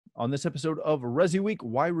On this episode of ResiWeek,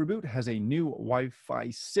 Why Reboot has a new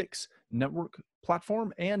Wi-Fi 6 network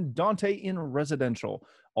platform and Dante in residential.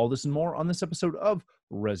 All this and more on this episode of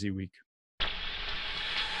ResiWeek.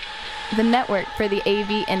 The network for the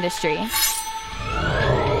AV industry.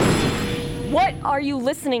 What are you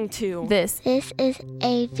listening to? This is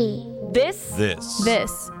AV. This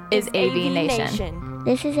is AV Nation.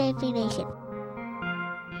 This is AV Nation.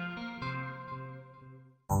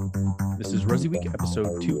 This is ResiWeek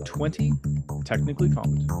episode 220, Technically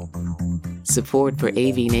Competent. Support for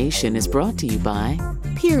AV Nation is brought to you by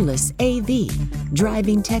Peerless AV,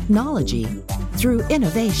 driving technology through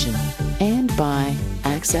innovation. And by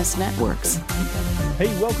Access Networks. Hey,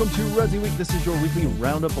 welcome to ResiWeek. This is your weekly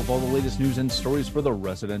roundup of all the latest news and stories for the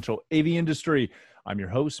residential AV industry. I'm your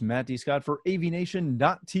host, Matt D. Scott for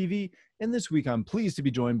AVNation.tv, and this week I'm pleased to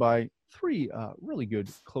be joined by three really good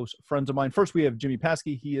close friends of mine. First, we have Jimmy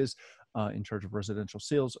Paskey. He is in charge of residential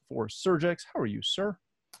sales for Surgex. How are you, sir?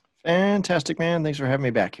 Fantastic, man. Thanks for having me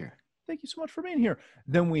back here. Thank you so much for being here.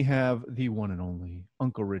 Then we have the one and only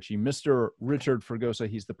Uncle Richie, Mr. Richard Fergosa.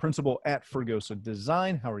 He's the principal at Fergosa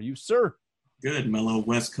Design. How are you, sir? Good, mellow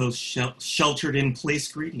West Coast sheltered in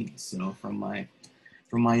place greetings. So from my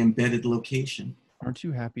embedded location. Aren't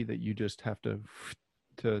you happy that you just have to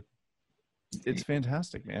it's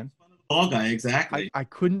fantastic, man. Ball guy, exactly. I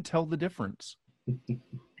couldn't tell the difference.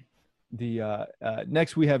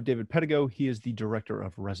 Next, we have David Pedigo. He is the Director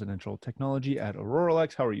of Residential Technology at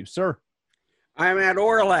Auroralex. How are you, sir? I'm at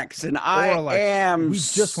Auroralex, and I am... We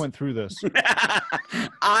just went through this.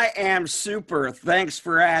 I am super. Thanks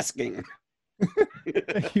for asking.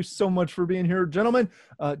 Thank you so much for being here, gentlemen.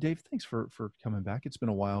 Dave, thanks for coming back. It's been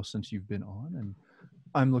a while since you've been on, and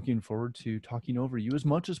I'm looking forward to talking over you as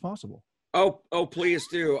much as possible. Oh, please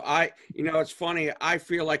do. It's funny. I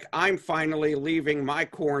feel like I'm finally leaving my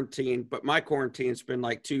quarantine, but my quarantine's been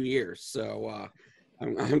like 2 years. So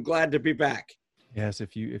I'm glad to be back. Yes.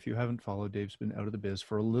 If you haven't followed, Dave's been out of the biz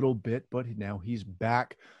for a little bit, but now he's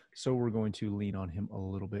back. So we're going to lean on him a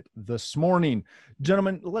little bit this morning.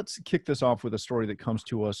 Gentlemen, let's kick this off with a story that comes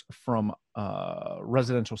to us from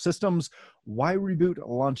Residential Systems. Why Reboot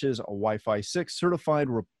launches a Wi-Fi 6 certified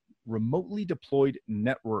remotely deployed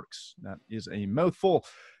networks. That is a mouthful.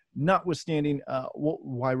 Notwithstanding, what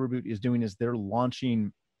Why Reboot is doing is they're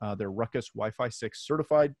launching their Ruckus Wi-Fi 6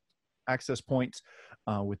 certified access points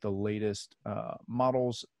with the latest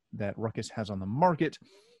models that Ruckus has on the market,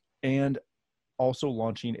 and also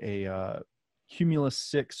launching a Cumulus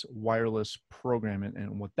 6 wireless program.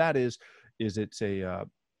 And what that is it's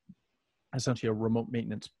essentially a remote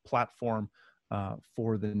maintenance platform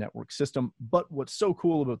for the network system. But what's so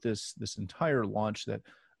cool about this entire launch that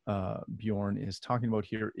Bjorn is talking about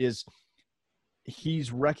here is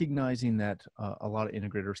he's recognizing that a lot of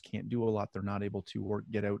integrators can't do a lot. They're not able to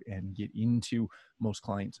get out and get into most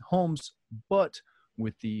clients' homes. But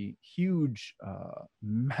with the huge,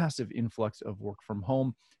 massive influx of work from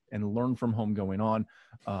home and learn from home going on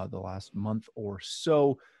the last month or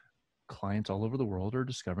so, clients all over the world are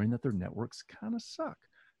discovering that their networks kind of suck.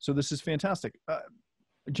 So this is fantastic.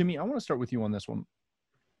 Jimmy, I want to start with you on this one.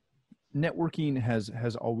 Networking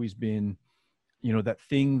has always been, that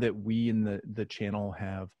thing that we in the channel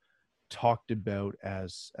have talked about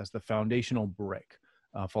as the foundational brick,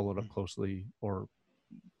 followed up closely or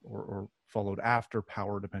followed after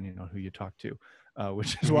power, depending on who you talk to,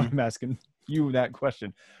 which is why I'm asking you that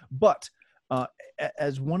question. But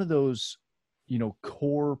as one of those,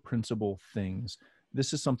 core principle things,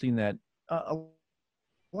 this is something that a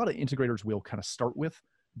lot of integrators will kind of start with,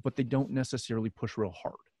 but they don't necessarily push real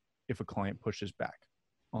hard if a client pushes back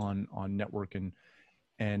on network and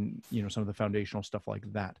some of the foundational stuff like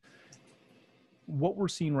that. What we're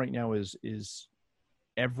seeing right now is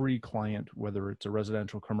every client, whether it's a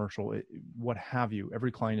residential, commercial, what have you,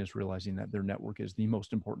 every client is realizing that their network is the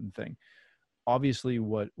most important thing. Obviously,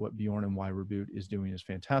 what Bjorn and Why Reboot is doing is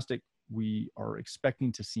fantastic. We are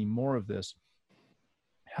expecting to see more of this.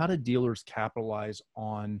 How do dealers capitalize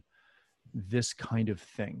on this kind of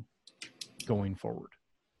thing going forward?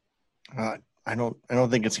 I don't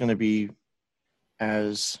think it's going to be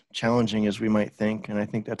as challenging as we might think, and I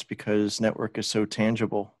think that's because network is so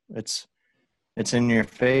tangible. It's in your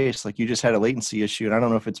face. Like, you just had a latency issue, and I don't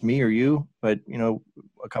know if it's me or you, but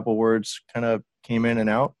a couple words kind of came in and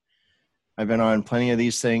out. I've been on plenty of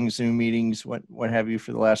these things, Zoom meetings, what have you,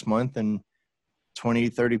 for the last month, and 20,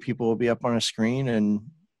 30 people will be up on a screen, and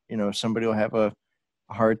somebody will have a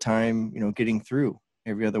hard time, getting through.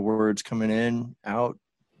 Every other word's coming in, out.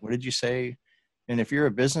 What did you say? And if you're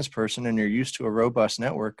a business person and you're used to a robust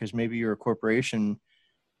network, because maybe you're a corporation,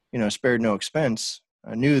 spared no expense,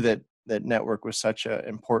 knew that that network was such an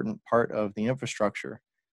important part of the infrastructure.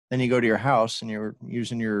 Then you go to your house and you're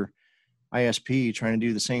using your ISP trying to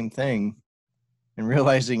do the same thing and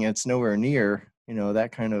realizing it's nowhere near,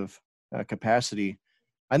 that kind of capacity.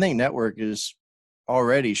 I think network is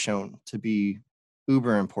already shown to be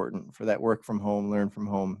uber important for that work from home, learn from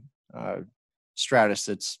home stratus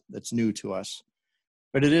that's new to us.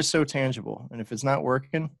 But it is so tangible. And if it's not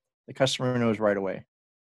working, the customer knows right away.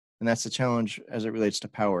 And that's the challenge as it relates to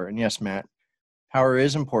power. And yes, Matt, power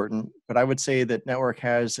is important, but I would say that network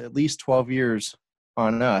has at least 12 years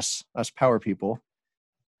on us power people,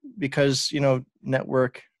 because,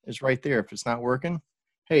 network is right there. If it's not working,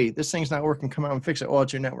 hey, this thing's not working, come out and fix it. Well,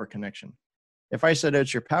 it's your network connection. If I said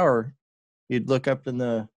it's your power, you'd look up in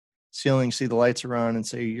the ceiling, see the lights around and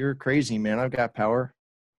say, you're crazy, man, I've got power,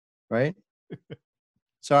 right?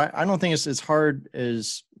 So I don't think it's as hard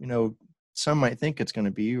as, some might think it's going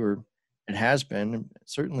to be, or it has been.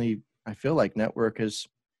 Certainly, I feel like dealers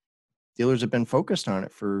have been focused on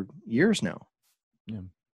it for years now. Yeah.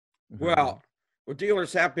 Well,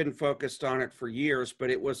 dealers have been focused on it for years, but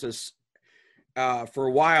it was for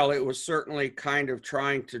a while, it was certainly kind of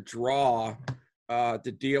trying to draw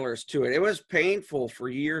the dealers to it. It was painful for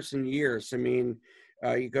years and years. I mean,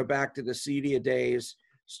 you go back to the CEDIA days,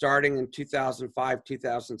 starting in 2005,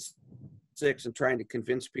 2006, and trying to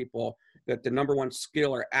convince people that the number one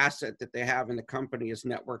skill or asset that they have in the company is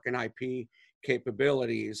network and IP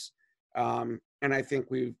capabilities. And I think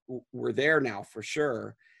we're there now for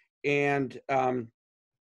sure. And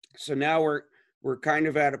so now we're kind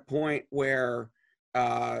of at a point where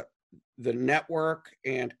the network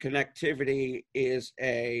and connectivity is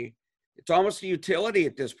it's almost a utility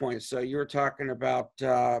at this point. So you were talking about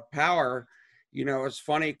power. It's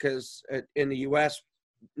funny because in the US,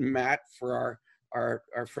 Matt, for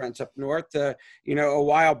our friends up north, a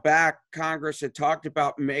while back, Congress had talked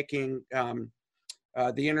about making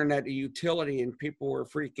the internet a utility, and people were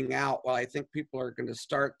freaking out. Well, I think people are going to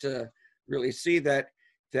start to really see that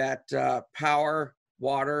power,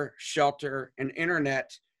 water, shelter, and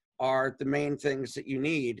internet are the main things that you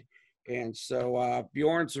need. And so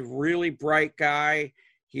Bjorn's a really bright guy.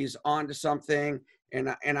 He's onto something.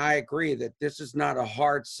 And I agree that this is not a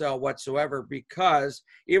hard sell whatsoever, because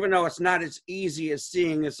even though it's not as easy as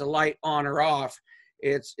seeing as a light on or off,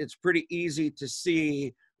 it's pretty easy to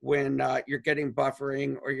see when you're getting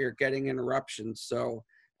buffering or you're getting interruptions. So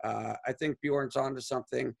I think Bjorn's onto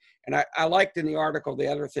something. And I liked in the article, the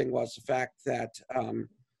other thing was the fact that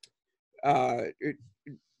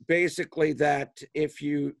basically that if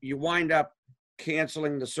you wind up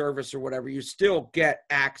canceling the service or whatever, you still get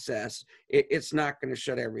access. It's not going to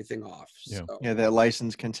shut everything off. Yeah. So. Yeah, that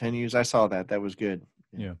license continues. I saw that. That was good.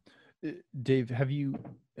 Yeah. Dave, have you,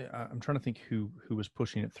 I'm trying to think who was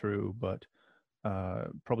pushing it through, but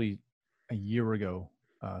probably a year ago,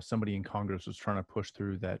 somebody in Congress was trying to push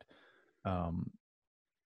through that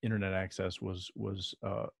internet access was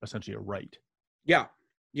essentially a right. Yeah.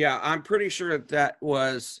 I'm pretty sure that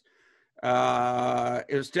was,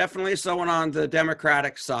 it was definitely someone on the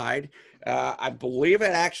Democratic side. I believe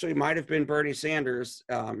it actually might have been Bernie Sanders.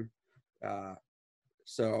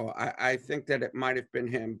 So I think that it might have been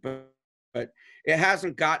him, but it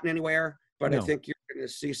hasn't gotten anywhere. But no. I think you're going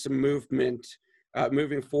to see some movement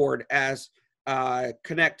moving forward as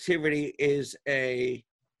connectivity is a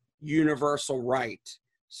universal right.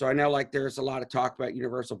 So I know like there's a lot of talk about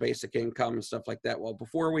universal basic income and stuff like that. Well,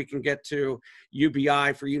 before we can get to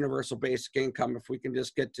UBI for universal basic income, if we can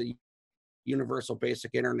just get to universal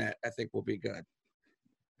basic internet, I think we'll be good.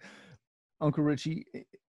 Uncle Richie,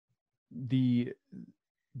 the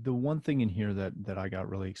one thing in here that I got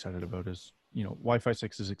really excited about is, Wi-Fi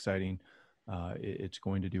 6 is exciting. It's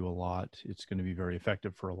going to do a lot. It's going to be very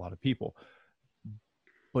effective for a lot of people.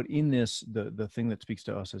 But in this, the thing that speaks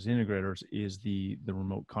to us as integrators is the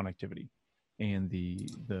remote connectivity and the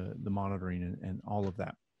monitoring and all of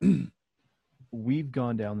that. We've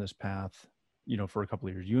gone down this path, for a couple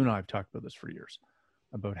of years. You and I have talked about this for years,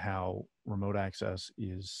 about how remote access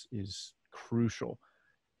is crucial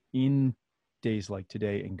in days like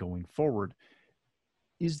today and going forward.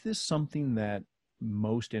 Is this something that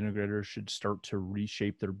most integrators should start to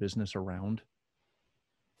reshape their business around?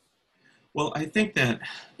 Well, I think that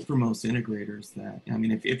for most integrators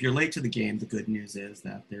if you're late to the game, the good news is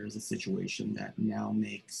that there is a situation that now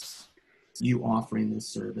makes you offering this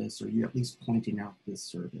service, or you at least pointing out this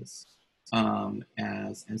service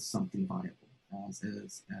as something viable, as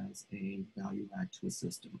a value add to a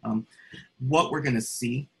system. What we're going to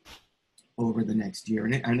see over the next year,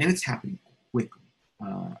 and it's happening quickly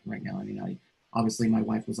right now. Obviously my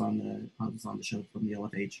wife was on the show from the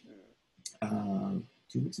LFH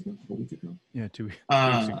 2 weeks ago, a week ago. Yeah, 2 weeks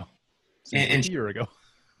ago. Seems like a year ago.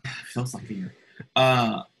 Feels like a year.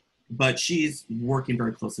 But she's working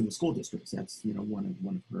very closely with school districts. That's one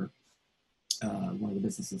of her one of the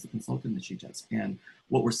businesses as a consultant that she does. And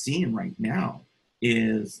what we're seeing right now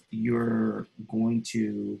is you're going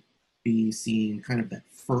to be seeing kind of that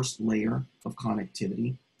first layer of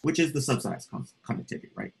connectivity, which is the subsidized connectivity,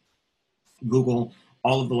 right? Google,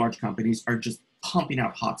 all of the large companies are just pumping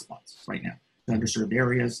out hotspots right now to underserved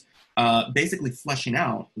areas, basically fleshing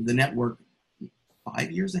out the network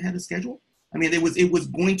 5 years ahead of schedule. I mean, it was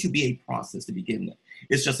going to be a process to begin with.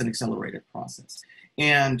 It's just an accelerated process.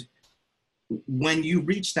 And when you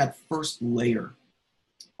reach that first layer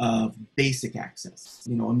of basic access, a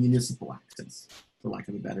municipal access, for lack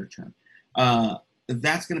of a better term,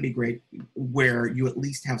 that's going to be great where you at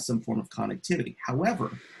least have some form of connectivity.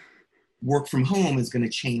 However, work from home is going to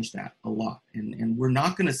change that a lot. And we're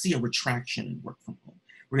not going to see a retraction in work from home.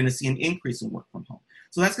 We're going to see an increase in work from home.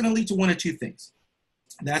 So that's going to lead to one of two things.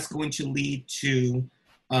 That's going to lead to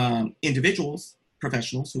individuals,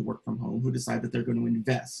 professionals who work from home, who decide that they're going to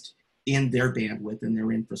invest in their bandwidth and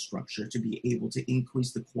their infrastructure to be able to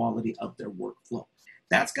increase the quality of their workflow.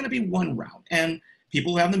 That's going to be one route. And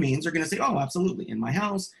people who have the means are going to say, oh, absolutely. In my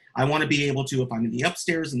house, I want to be able to, if I'm in the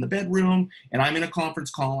upstairs in the bedroom and I'm in a conference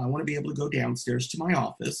call, I want to be able to go downstairs to my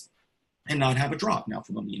office and not have a drop. Now,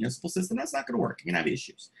 from a municipal system, that's not going to work. You're going to have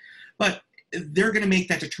issues. But they're going to make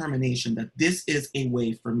that determination that this is a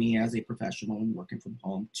way for me as a professional and working from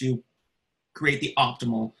home to create the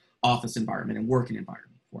optimal office environment and working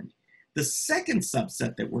environment for me. The second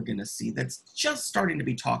subset that we're going to see that's just starting to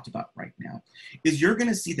be talked about right now is you're going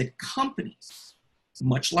to see that companies,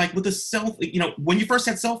 much like with when you first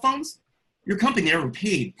had cell phones, your company never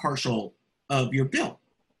paid partial of your bill.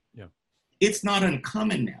 Yeah. It's not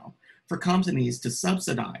uncommon now for companies to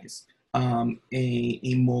subsidize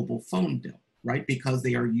a mobile phone bill, right? Because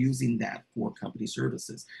they are using that for company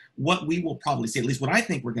services. What we will probably see, at least what I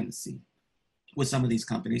think we're going to see with some of these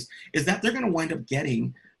companies, is that they're going to wind up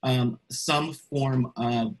getting some form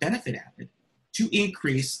of benefit added to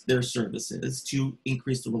increase their services, to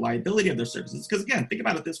increase the reliability of their services. Because again, think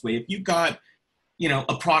about it this way. If you've got,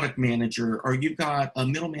 a product manager or you've got a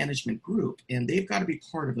middle management group and they've got to be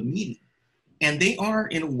part of a meeting and they are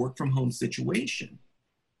in a work from home situation,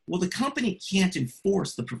 well, the company can't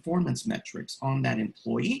enforce the performance metrics on that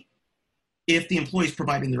employee if the employee is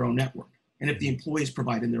providing their own network and if the employee is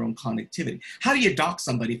providing their own connectivity. How do you dock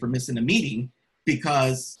somebody for missing a meeting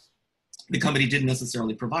because the company didn't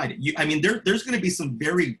necessarily provide it? There's going to be some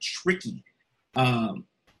very tricky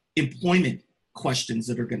employment questions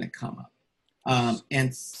that are going to come up.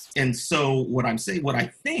 And so what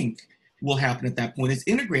I think will happen at that point is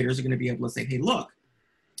integrators are going to be able to say, hey, look,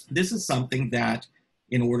 this is something that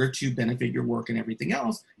in order to benefit your work and everything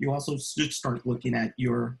else, you also should start looking at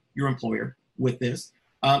your employer with this.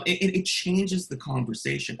 It changes the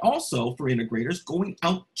conversation. Also, for integrators, going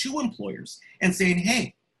out to employers and saying,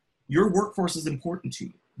 hey, your workforce is important to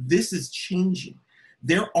you. This is changing.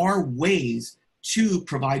 There are ways to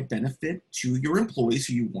provide benefit to your employees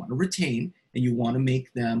who you want to retain and you want to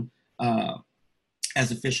make them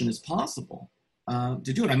as efficient as possible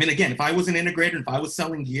to do it. Again, if I was an integrator, if I was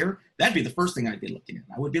selling gear, that'd be the first thing I'd be looking at.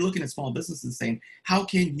 I would be looking at small businesses saying, how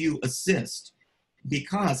can you assist?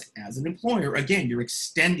 Because as an employer, again, you're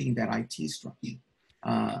extending that IT structure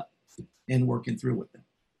and working through with them.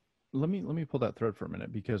 Let me pull that thread for a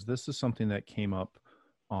minute, because this is something that came up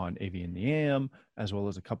on AV in the AM, as well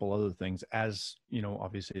as a couple other things, as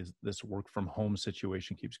obviously as this work from home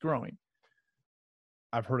situation keeps growing.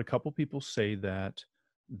 I've heard a couple people say that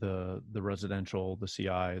the residential, the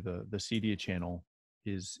CI, the CDA channel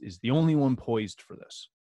is the only one poised for this,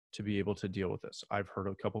 to be able to deal with this. I've heard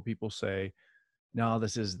a couple people say, no,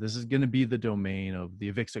 this is going to be the domain of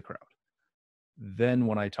the Avixa crowd. Then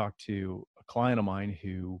when I talk to a client of mine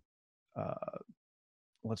who,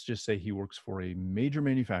 let's just say he works for a major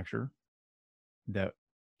manufacturer that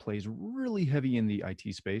plays really heavy in the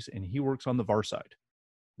IT space, and he works on the VAR side,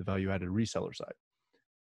 the value-added reseller side.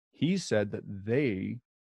 He said that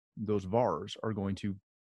those VARs are going to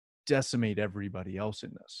decimate everybody else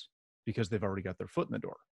in this because they've already got their foot in the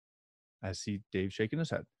door. I see Dave shaking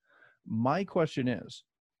his head. My question is,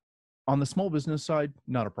 on the small business side,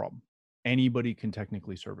 not a problem. Anybody can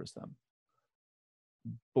technically service them.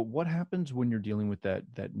 But what happens when you're dealing with that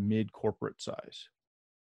mid-corporate size,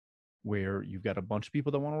 where you've got a bunch of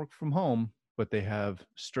people that want to work from home, but they have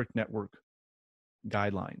strict network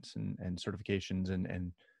guidelines and certifications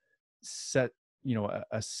and set,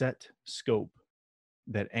 a set scope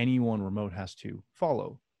that anyone remote has to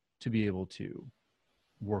follow to be able to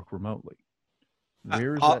work remotely?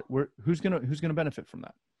 Who's gonna benefit from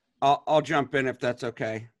that? I'll jump in if that's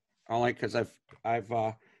okay. Only because I've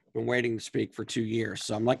been waiting to speak for 2 years,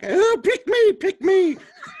 so I'm like, oh, pick me.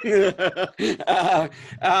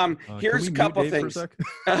 Here's a couple things.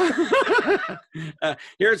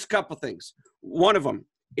 Here's a couple things. One of them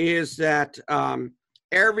is that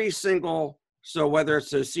so whether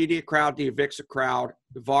it's the CEDIA crowd, the Avixa crowd,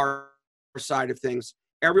 the VAR side of things,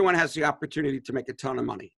 everyone has the opportunity to make a ton of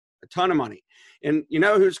money. And you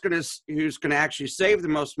know who's going to actually save the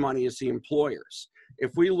most money is the employers.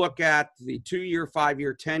 If we look at the 2-year,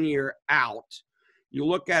 5-year, 10-year out, you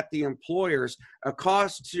look at the employers, a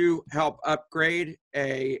cost to help upgrade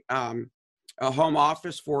a home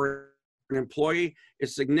office for an employee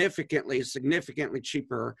is significantly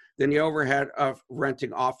cheaper than the overhead of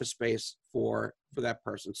renting office space for that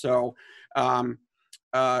person. So,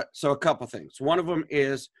 so a couple things. One of them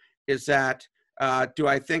is that do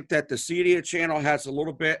I think that the CEDIA channel has a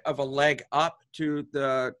little bit of a leg up to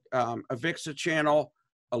the Avixa channel?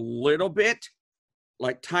 A little bit,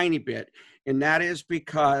 like tiny bit, and that is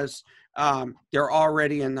because they're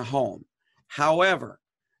already in the home. However,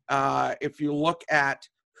 if you look at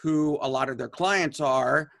who a lot of their clients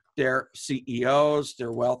are, they're CEOs,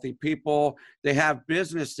 they're wealthy people, they have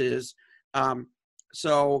businesses.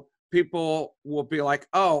 So people will be like,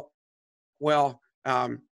 oh, well,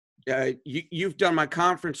 you've done my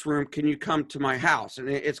conference room. Can you come to my house? And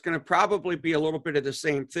it's going to probably be a little bit of the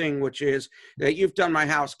same thing, which is that you've done my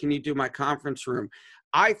house. Can you do my conference room?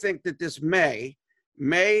 I think that this may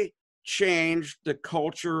change the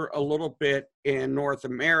culture a little bit in North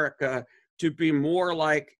America to be more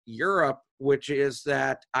like Europe, which is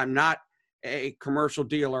that I'm not a commercial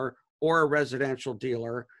dealer or a residential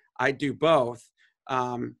dealer. I do both.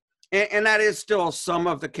 And that is still some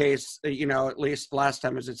of the case, you know, at least last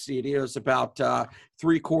time I was at CEDIA, it was about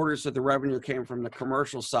 3/4 of the revenue came from the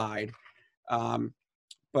commercial side.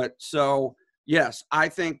 But so, yes, I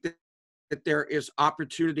think that there is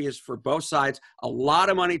opportunities for both sides, a lot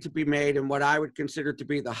of money to be made in what I would consider to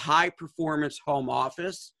be the high performance home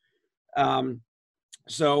office.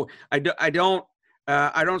 So I don't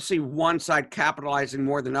see one side capitalizing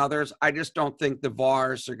more than others. I just don't think the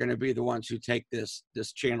VARs are going to be the ones who take this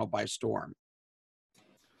channel by storm.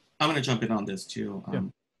 I'm going to jump in on this too,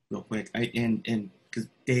 real quick. And because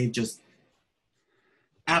Dave just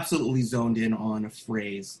absolutely zoned in on a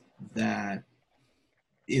phrase that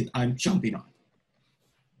I'm jumping on.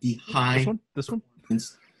 The high this one?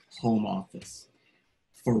 Home office.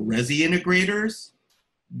 For Resi integrators,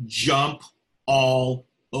 jump all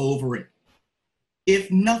over it.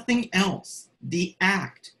 If nothing else, the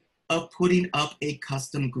act of putting up a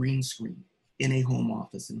custom green screen in a home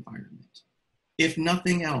office environment. If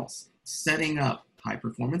nothing else, setting up high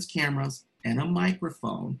performance cameras and a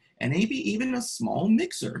microphone and maybe even a small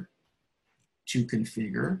mixer to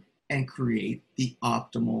configure and create the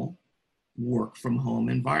optimal work from home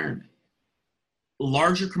environment.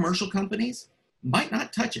 Larger commercial companies might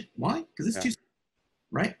not touch it. Why? Because it's too,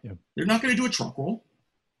 right? Yeah. They're not going to do a truck roll.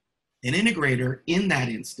 An integrator in that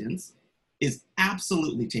instance is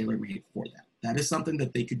absolutely tailor-made for that. That is something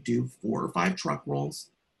that they could do 4 or 5 truck rolls,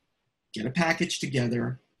 get a package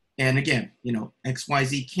together, and again, you know,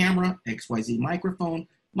 XYZ camera, XYZ microphone,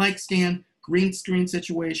 mic stand, green screen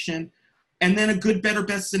situation, and then a good, better,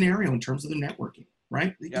 best scenario in terms of the networking,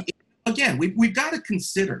 right? Yep. Again, we've got to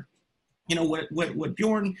consider, you know, what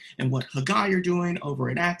Bjorn and what Hagai are doing over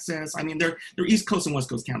at Access. I mean, they're East Coast and West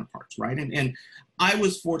Coast counterparts, right? And I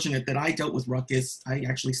was fortunate that I dealt with Ruckus. I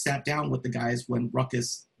actually sat down with the guys when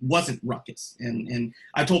Ruckus wasn't Ruckus. And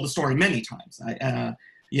I told the story many times.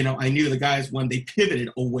 You know, I knew the guys when they pivoted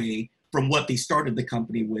away from what they started the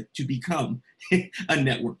company with to become a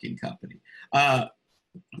networking company.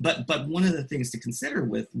 But one of the things to consider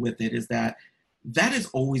with it is that is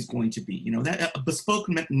always going to be, you know, that a bespoke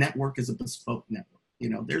network is a bespoke network. You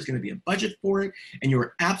know, there's going to be a budget for it, and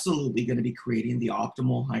you're absolutely going to be creating the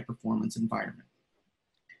optimal high performance environment.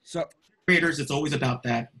 So creators, it's always about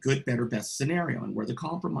that good, better, best scenario and where the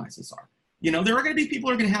compromises are. You know, there are going to be people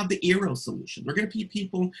who are going to have the Eero solution. There are going to be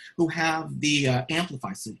people who have the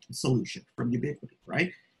Amplify solution from Ubiquity,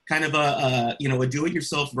 right? Kind of a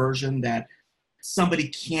do-it-yourself version that somebody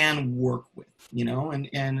can work with, you know,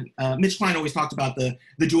 and Mitch Klein always talked about the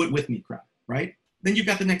do it with me crowd, right? Then you've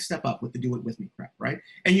got the next step up with the do it with me crowd, right?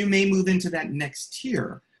 And you may move into that next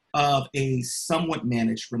tier of a somewhat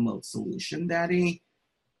managed remote solution that a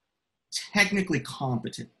technically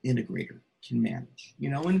competent integrator can manage,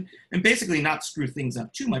 and basically not screw things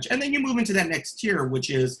up too much. And then you move into that next tier, which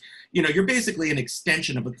is, you're basically an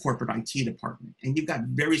extension of a corporate IT department, and you've got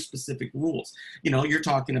very specific rules. You're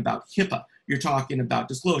talking about HIPAA, you're talking about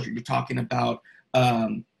disclosure, you're talking about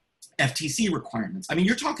FTC requirements. I mean,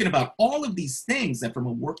 you're talking about all of these things that from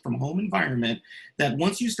a work from home environment, that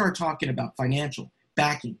once you start talking about financial,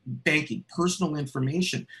 banking, personal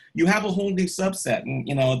information, you have a whole new subset. And,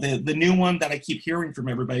 the new one that I keep hearing from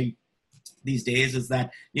everybody these days is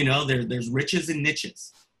that, there's riches and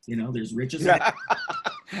niches. There's riches and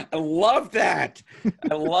I love that.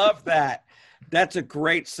 I love that. That's a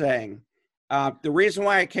great saying. The reason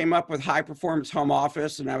why I came up with high performance home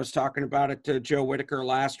office, and I was talking about it to Joe Whitaker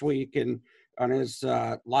last week and on his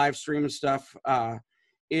live stream and stuff,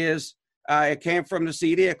 is it came from the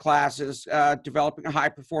CEDIA classes, developing a high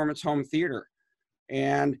performance home theater.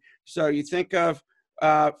 And so you think of,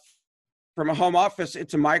 from a home office,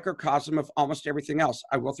 it's a microcosm of almost everything else.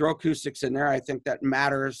 I will throw acoustics in there. I think that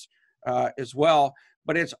matters as well,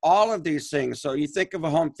 but it's all of these things. So you think of a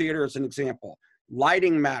home theater as an example.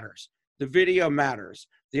 Lighting matters. The video matters.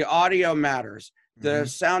 The audio matters. The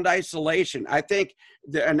sound isolation. I think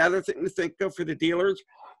another thing to think of for the dealers,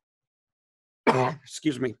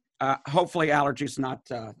 excuse me, hopefully allergies, not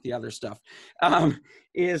the other stuff,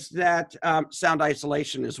 is that sound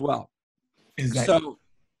isolation as well.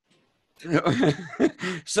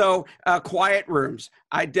 So quiet rooms.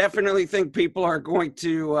 I definitely think people are going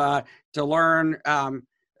to learn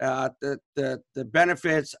the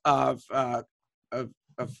benefits of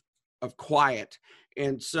quiet.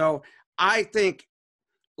 And so I think,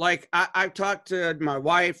 like, I've talked to my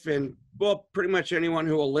wife and, well, pretty much anyone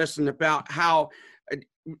who will listen about how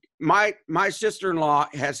my sister-in-law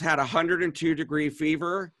has had 102-degree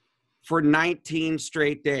fever for 19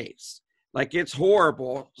 straight days. Like, it's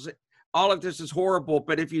horrible. All of this is horrible.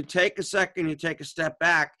 But if you take a second, you take a step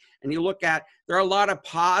back and you look at, there are a lot of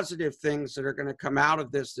positive things that are going to come out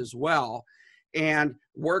of this as well. And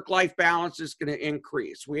work-life balance is going to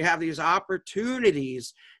increase. We have these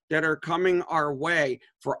opportunities that are coming our way.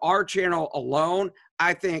 For our channel alone,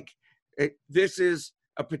 I think this is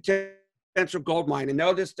a potential gold mine. And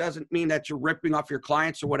no, this doesn't mean that you're ripping off your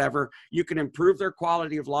clients or whatever. You can improve their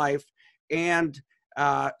quality of life. And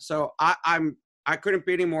so I couldn't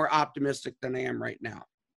be any more optimistic than I am right now.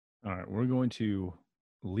 All right, we're going to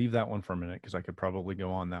leave that one for a minute because I could probably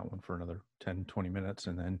go on that one for another 10, 20 minutes,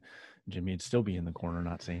 and then Jimmy would still be in the corner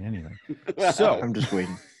not saying anything. So I'm just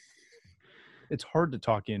waiting. It's hard to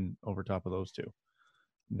talk in over top of those two.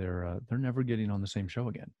 They're never getting on the same show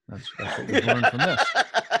again. That's what we've learned from this.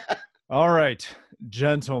 All right,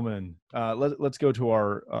 gentlemen, let's go to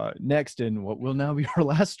our next and what will now be our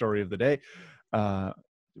last story of the day,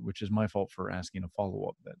 which is my fault for asking a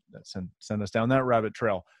follow-up that sent us down that rabbit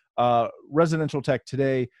trail. Residential tech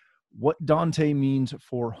today, what Dante means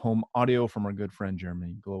for home audio, from our good friend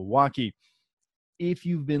Jeremy Glowacki. If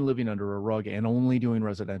you've been living under a rug and only doing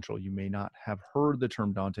residential, you may not have heard the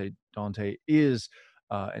term Dante. Dante is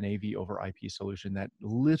an AV over IP solution that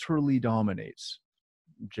literally dominates.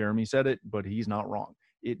 Jeremy said it, but he's not wrong.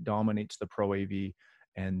 It dominates the pro AV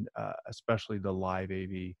and especially the live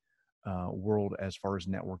AV world as far as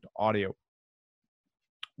networked audio.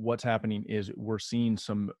 What's happening is we're seeing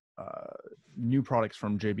some new products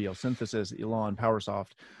from JBL Synthesis, Elan,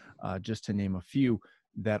 PowerSoft, just to name a few,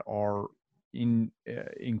 that are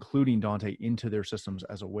including Dante into their systems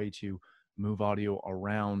as a way to move audio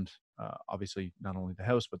around, obviously not only the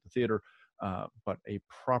house but the theater, but a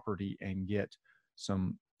property, and get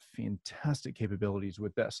some fantastic capabilities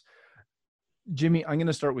with this. Jimmy, I'm going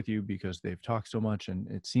to start with you because they've talked so much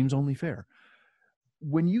and it seems only fair.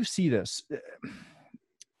 When you see this,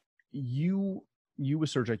 you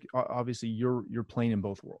with Surgex, obviously you're playing in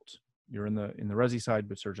both worlds. You're in the resi side,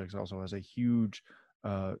 but Surgex also has a huge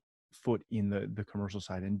foot in the commercial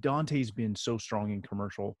side. And Dante's been so strong in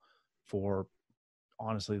commercial for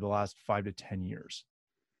honestly the last 5 to 10 years.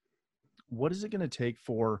 What is it going to take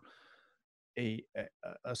for a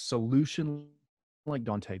solution like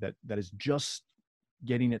Dante that is just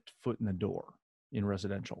getting its foot in the door in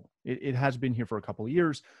residential? It has been here for a couple of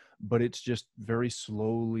years, but it's just very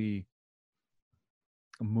slowly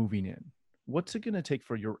moving in. What's it going to take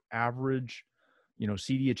for your average,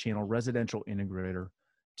 CEDIA channel residential integrator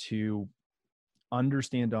to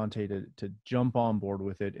understand Dante, to jump on board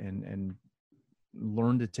with it and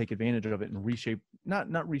learn to take advantage of it and reshape,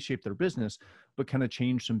 not reshape their business, but kind of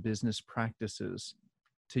change some business practices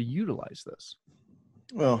to utilize this?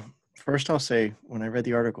 Well, first I'll say, when I read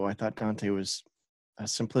the article, I thought Dante was a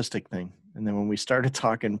simplistic thing. And then when we started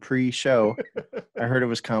talking pre-show, I heard it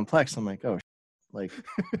was complex. I'm like, oh, like,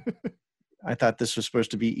 I thought this was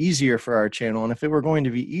supposed to be easier for our channel. And if it were going to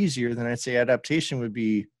be easier, then I'd say adaptation would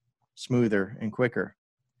be smoother and quicker.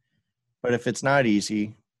 But if it's not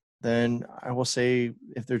easy, then I will say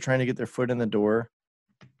if they're trying to get their foot in the door,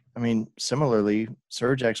 I mean, similarly,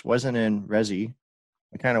 Surgex wasn't in Resi.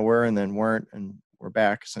 We kind of were and then weren't, and we're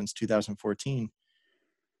back since 2014.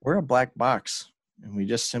 We're a black box, and we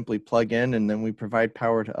just simply plug in, and then we provide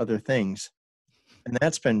power to other things. And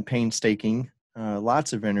that's been painstaking,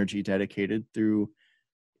 lots of energy dedicated through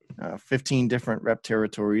 15 different rep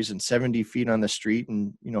territories and 70 feet on the street.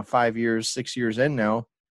 And, 5 years, 6 years in now,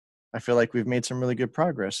 I feel like we've made some really good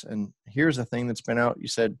progress. And here's a thing that's been out, you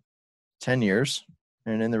said 10 years,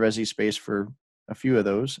 and in the Resi space for a few of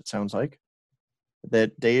those, it sounds like,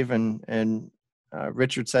 that Dave and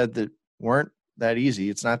Richard said that weren't that easy.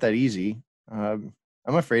 It's not that easy. I'm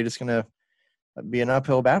afraid it's going to be an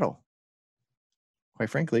uphill battle, quite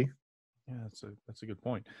frankly. Yeah, that's a good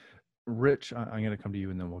point. Rich, I'm going to come to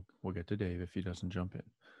you, and then we'll get to Dave if he doesn't jump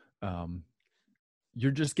in.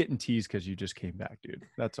 You're just getting teased because you just came back, dude.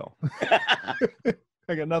 That's all.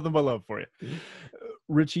 I got nothing but love for you.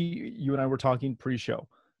 Richie, you and I were talking pre-show.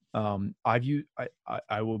 I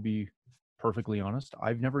will be perfectly honest.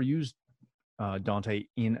 I've never used Dante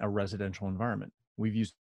in a residential environment. We've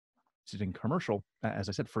used it in commercial, as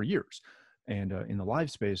I said, for years, and in the live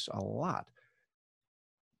space a lot.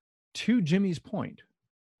 To Jimmy's point,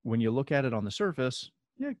 when you look at it on the surface,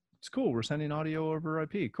 yeah, it's cool. We're sending audio over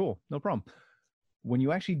IP. Cool, no problem. When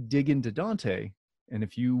you actually dig into Dante, and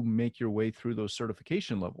if you make your way through those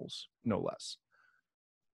certification levels, no less,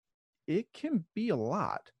 it can be a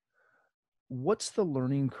lot. What's the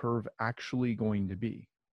learning curve actually going to be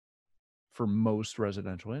for most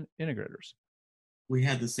residential integrators? We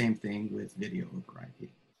had the same thing with video over IP.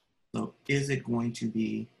 So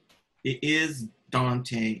is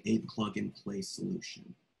Dante a plug and play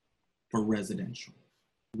solution for residential?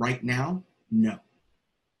 Right now, no.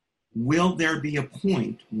 Will there be a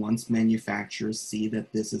point once manufacturers see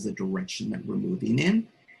that this is a direction that we're moving in?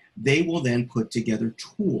 They will then put together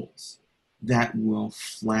tools that will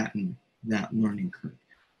flatten that learning curve.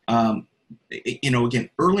 Again,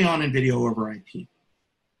 early on in video over IP,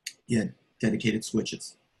 you had dedicated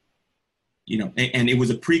switches, and it was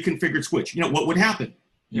a pre-configured switch. What would happen?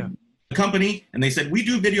 Yeah. The company, and they said, we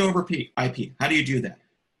do video over IP. How do you do that?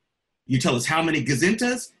 You tell us how many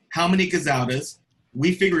gazintas, how many gazoutas.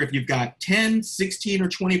 We figure if you've got 10, 16, or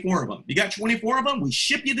 24 of them. You got 24 of them, we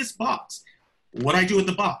ship you this box. What I do with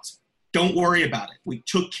the box? Don't worry about it. We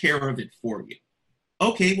took care of it for you.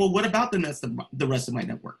 Okay, well, what about the rest of my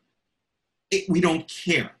network? We don't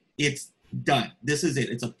care. It's done. This is it.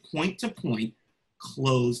 It's a point-to-point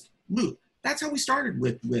closed loop. That's how we started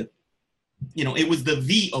with it was the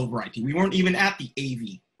V over IP. We weren't even at the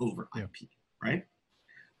AV over IP, right?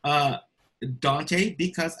 Dante,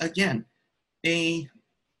 because again, a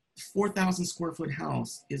 4,000 square foot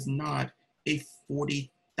house is not a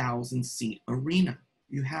 40,000 seat arena.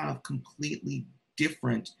 You have completely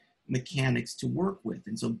different mechanics to work with.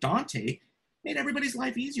 And so Dante made everybody's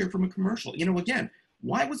life easier from a commercial. Again,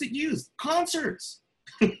 why was it used? Concerts.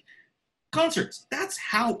 Concerts. That's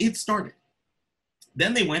how it started.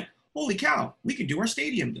 Then they went, holy cow, we can do our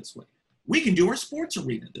stadium this way. We can do our sports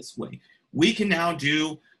arena this way. We can now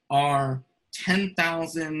do our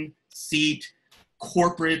 10,000 seat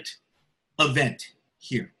corporate event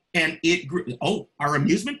here. And it grew. Oh, our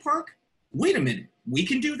amusement park? Wait a minute, we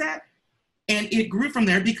can do that? And it grew from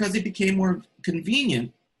there because it became more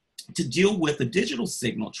convenient to deal with a digital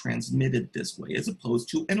signal transmitted this way as opposed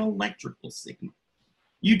to an electrical signal.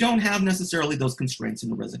 You don't have necessarily those constraints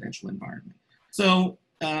in a residential environment. So,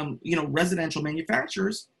 residential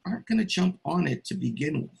manufacturers aren't going to jump on it to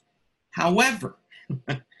begin with. However,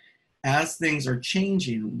 as things are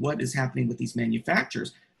changing, what is happening with these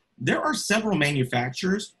manufacturers, there are several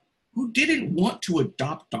manufacturers who didn't want to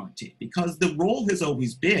adopt Dante because the role has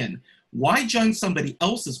always been, why join somebody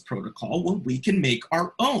else's protocol when we can make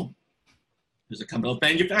our own? There's a couple of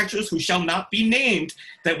manufacturers who shall not be named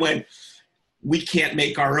that went, we can't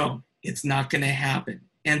make our own. It's not going to happen.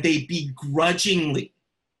 And they begrudgingly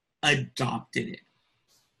adopted it.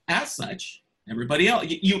 As such, everybody else,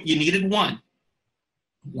 you needed one.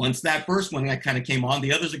 Once that first one that kind of came on,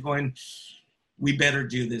 the others are going, we better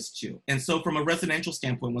do this too. And so from a residential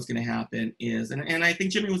standpoint, what's going to happen is, and I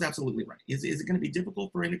think Jimmy was absolutely right. Is it going to be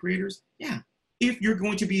difficult for integrators? Yeah. If you're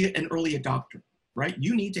going to be an early adopter, right?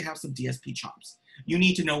 You need to have some DSP chops. You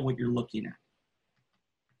need to know what you're looking at.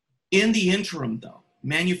 In the interim though,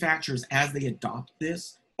 manufacturers, as they adopt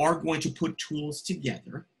this, are going to put tools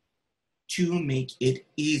together to make it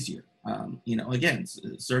easier. Again,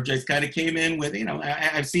 Sergey's kind of came in with,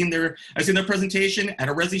 I've seen their presentation at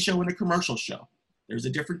a Resi show and a commercial show. There's a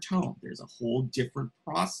different tone. There's a whole different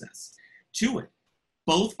process to it.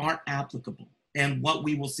 Both aren't applicable. And what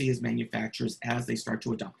we will see is manufacturers as they start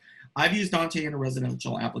to adopt. I've used Dante in a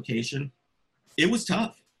residential application. It was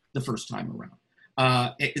tough the first time around.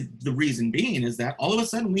 The reason being is that all of a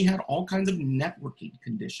sudden we had all kinds of networking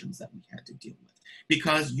conditions that we had to deal with,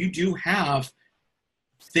 because you do have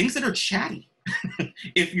things that are chatty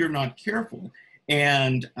if you're not careful.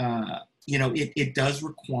 And, it does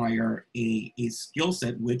require a skill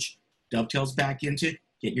set, which dovetails back into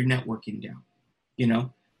get your networking down.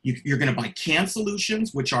 You're going to buy CAN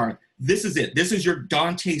solutions, which are, this is it. This is your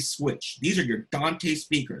Dante switch. These are your Dante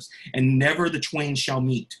speakers, and never the twain shall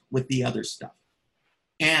meet with the other stuff.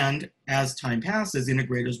 And as time passes,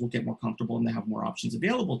 integrators will get more comfortable and they have more options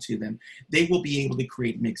available to them. They will be able to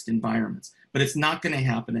create mixed environments, but it's not going to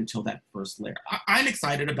happen until that first layer. I'm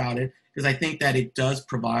excited about it because I think that it does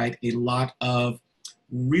provide a lot of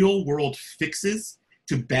real world fixes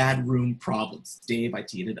to bad room problems. Dave, I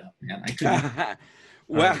teed it up, man. I couldn't.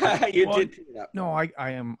 You did tee it up. No,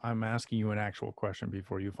 I'm asking you an actual question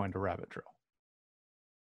before you find a rabbit trail.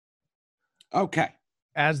 Okay.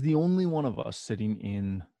 As the only one of us sitting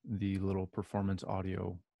in the little performance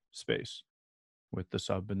audio space with the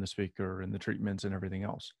sub and the speaker and the treatments and everything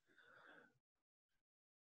else,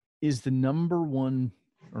 is the number one,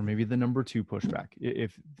 or maybe the number two pushback,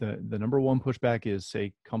 if the number one pushback is,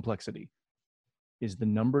 say, complexity, is the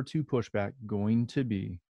number two pushback going to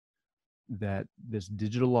be that this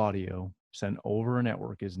digital audio sent over a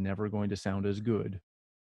network is never going to sound as good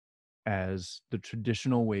as the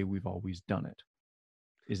traditional way we've always done it?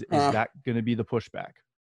 Is that going to be the pushback?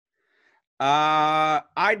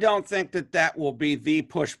 I don't think that will be the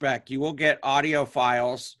pushback. You will get audio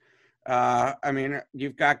files.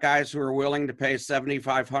 You've got guys who are willing to pay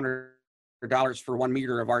 $7,500 for 1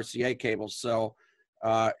 meter of RCA cables. So,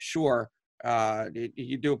 sure,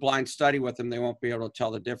 you do a blind study with them, they won't be able to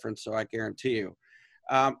tell the difference. So I guarantee you.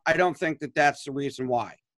 I don't think that's the reason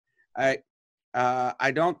why. I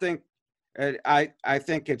don't think. I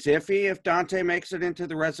think it's iffy if Dante makes it into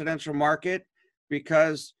the residential market,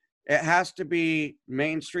 because it has to be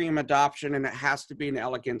mainstream adoption and it has to be an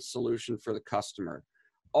elegant solution for the customer.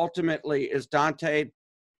 Ultimately, is Dante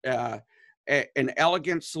an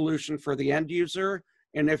elegant solution for the end user?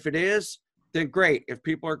 And if it is, then great. If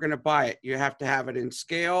people are going to buy it, you have to have it in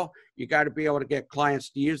scale. You got to be able to get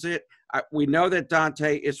clients to use it. We know that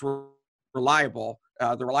Dante is reliable.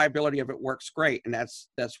 The reliability of it works great, and that's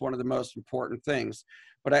one of the most important things.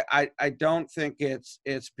 But I don't think it's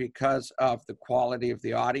because of the quality of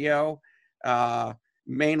the audio.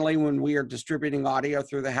 Mainly when we are distributing audio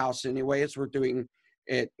through the house anyways, we're doing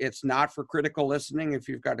it. It's not for critical listening. If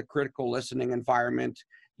you've got a critical listening environment,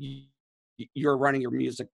 you're running your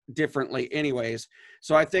music differently anyways.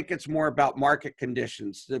 So I think it's more about market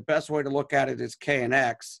conditions. The best way to look at it is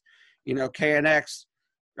KNX. KNX,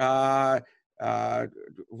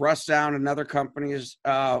 Russ Sound and other companies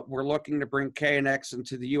were looking to bring KNX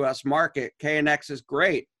into the U.S. market. KNX is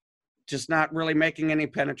great, just not really making any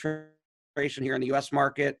penetration here in the U.S.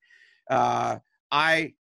 market. I'd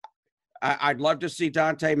love to see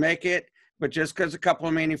Dante make it, but just because a couple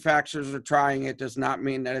of manufacturers are trying it does not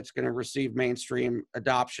mean that it's going to receive mainstream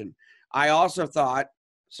adoption. I also thought,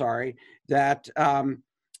 that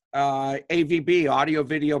AVB, audio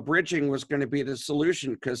video bridging, was going to be the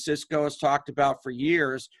solution, because Cisco has talked about for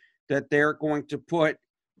years that they're going to put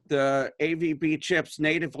the AVB chips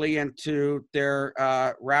natively into their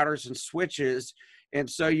routers and switches. And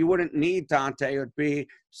so you wouldn't need Dante. It would be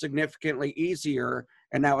significantly easier.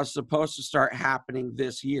 And that was supposed to start happening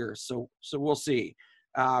this year. So we'll see.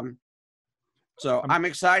 So I'm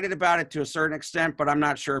excited about it to a certain extent, but I'm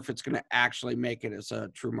not sure if it's going to actually make it as a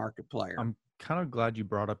true market player. I'm kind of glad you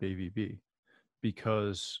brought up AVB,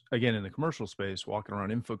 because again, in the commercial space, walking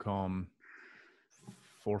around Infocom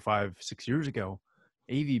 4, 5, 6 years ago,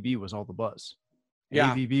 AVB was all the buzz.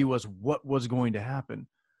 Yeah. AVB was what was going to happen.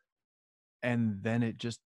 And then it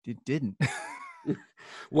didn't.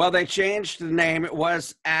 Well, they changed the name. It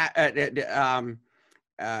was Avenue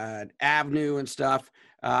and stuff.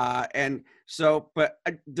 And so, but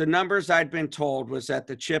the numbers I'd been told was that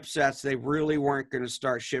the chipsets, they really weren't going to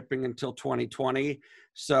start shipping until 2020.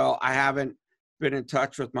 So I haven't been in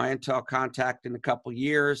touch with my Intel contact in a couple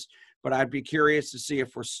years, but I'd be curious to see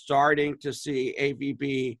if we're starting to see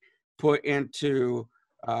AVB put into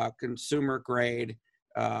consumer grade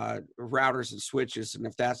routers and switches. And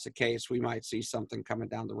if that's the case, we might see something coming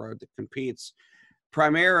down the road that competes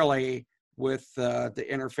primarily with the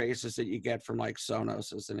interfaces that you get from like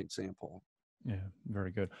Sonos as an example. Yeah,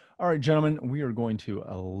 very good. All right, gentlemen, we are going to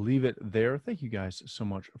leave it there. Thank you guys so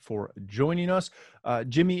much for joining us.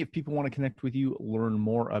 Jimmy, if people want to connect with you, learn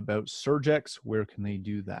more about Surgex, where can they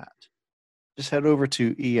do that? Just head over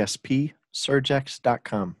to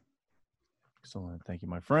espsurgex.com. Excellent. Thank you,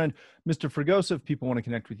 my friend. Mr. Fregosa, if people want to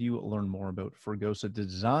connect with you, learn more about Fregosa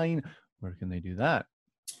Design, where can they do that?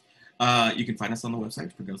 You can find us on the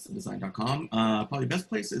website, fregosadesign.com. Probably the best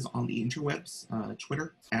place is on the interwebs,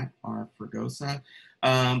 Twitter, @rfregosa.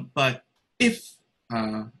 But if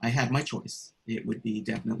I had my choice, it would be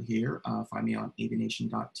definitely here. Find me on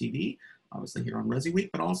avnation.tv, obviously here on ResiWeek,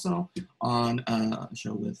 but also on a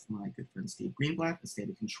show with my good friend Steve Greenblatt, The State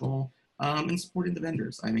of Control, and supporting the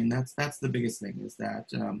vendors. I mean, that's the biggest thing, is that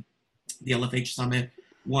the LFH Summit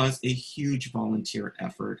was a huge volunteer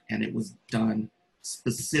effort, and it was done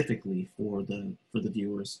specifically for the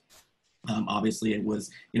viewers. Obviously it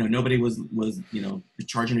was, nobody was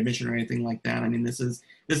charging admission or anything like that. I mean, this is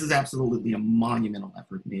absolutely a monumental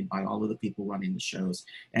effort made by all of the people running the shows.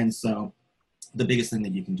 And so the biggest thing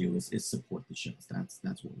that you can do is support the shows. That's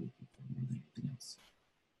what we do more than anything else.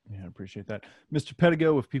 Yeah, I appreciate that. Mr.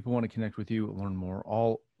 Pedigo, if people want to connect with you, learn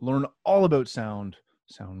all about sound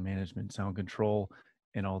management, sound control,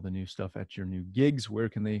 and all the new stuff at your new gigs, where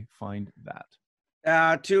can they find that?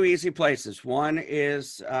 Two easy places. One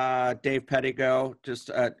is Dave Pedigo.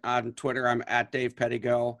 Just on Twitter, I'm at Dave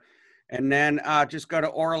Pedigo. And then just go to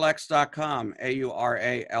auralex.com,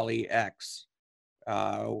 AURALEX.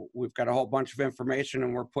 We've got a whole bunch of information,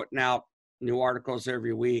 and we're putting out new articles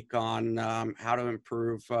every week on how to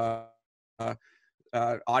improve audio,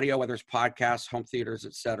 whether it's podcasts, home theaters,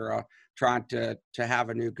 etc. Trying to have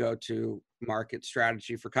a new go-to market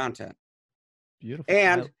strategy for content. Beautiful.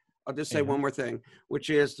 And I'll just say one more thing,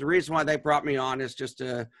 which is the reason why they brought me on is just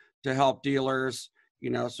to help dealers,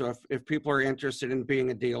 so if people are interested in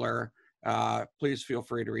being a dealer, please feel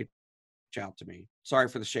free to reach out to me. Sorry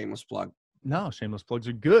for the shameless plug. No, shameless plugs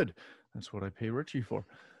are good. That's what I pay Richie for.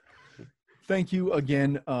 Thank you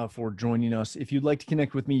again for joining us. If you'd like to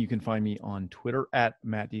connect with me, you can find me on Twitter at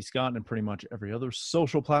Matt D. Scott and pretty much every other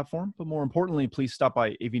social platform. But more importantly, please stop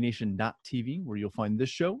by avnation.tv, where you'll find this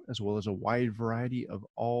show, as well as a wide variety of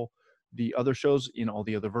all the other shows in all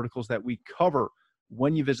the other verticals that we cover.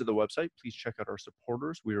 When you visit the website, please check out our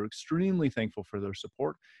supporters. We are extremely thankful for their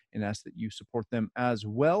support and ask that you support them as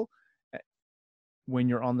well. When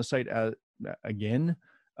you're on the site again,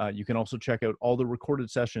 you can also check out all the recorded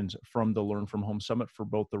sessions from the Learn From Home Summit for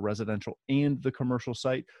both the residential and the commercial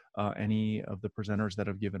site. Any of the presenters that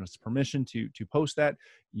have given us permission to post that,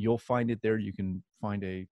 you'll find it there. You can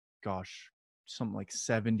find something like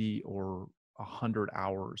 70 or 100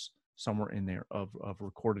 hours somewhere in there of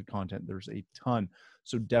recorded content. There's a ton.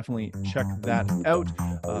 So definitely check that out.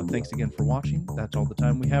 Thanks again for watching. That's all the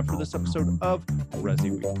time we have for this episode of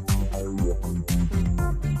ResiWeek.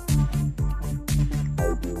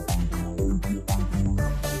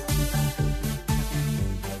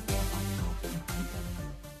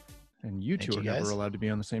 And you two are never allowed to be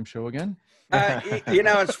on the same show again.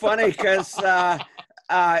 It's funny because,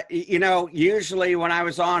 usually when I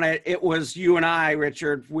was on it, it was you and I,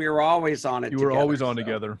 Richard. We were always on it together. You were always on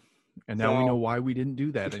together. And now we know why we didn't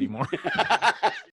do that anymore.